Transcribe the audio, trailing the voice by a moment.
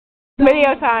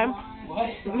Video time. What?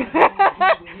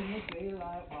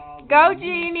 Go,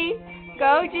 Genie.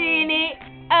 Go, Genie.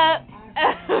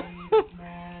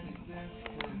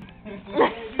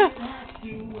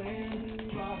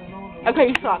 Okay,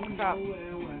 you stop. Stop.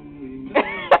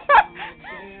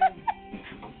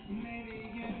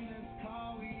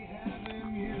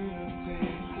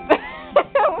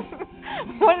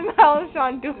 What the hell is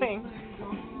Sean doing?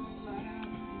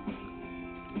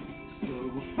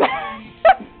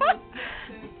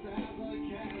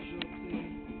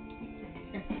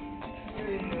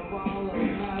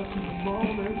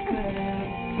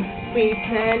 We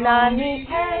turn on the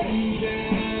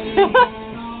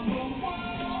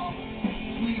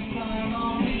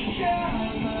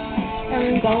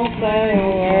and don't say a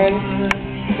word.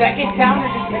 That get sound or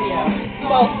just video?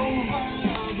 Both.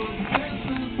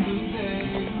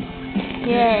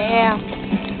 Yeah.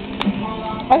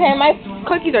 Okay, my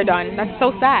cookies are done. That's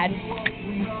so sad.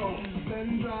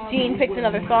 Jean picked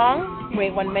another song.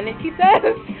 Wait 1 minute, she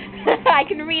says. I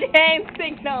can read hand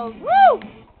signals. Woo!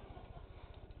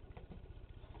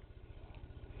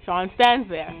 Sean stands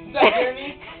there. What's up,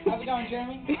 Jeremy? How's it going,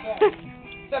 Jeremy?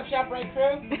 What's up, ShopRite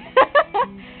crew?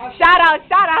 Shout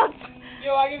out.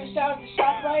 Yo, I give a shout out to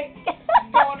ShopRite.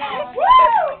 What's going on? Woo!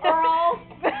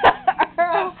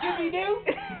 Earl. Scooby-Doo?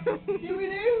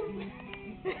 Scooby-Doo?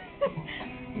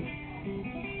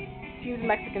 She's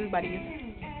Mexican buddies.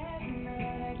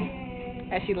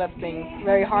 As she lip sings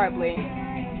very horribly.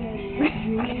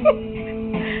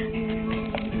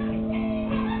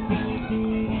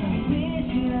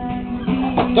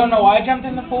 Don't know why I jumped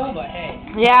in the pool, but hey.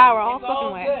 Yeah, we're all It's soaking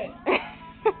all wet.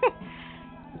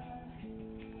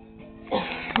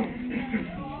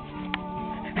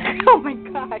 Oh my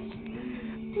gosh.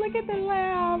 Look at the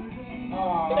lamb.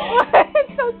 Aww.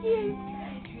 It's so cute.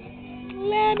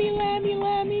 Lammy.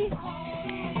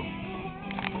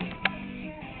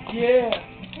 Yeah.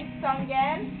 It's sung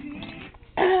again.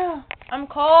 I'm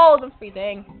cold. I'm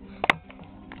freezing.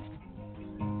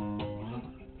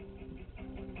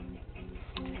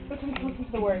 Listen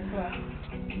to the words.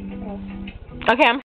 Come on. Okay, I'm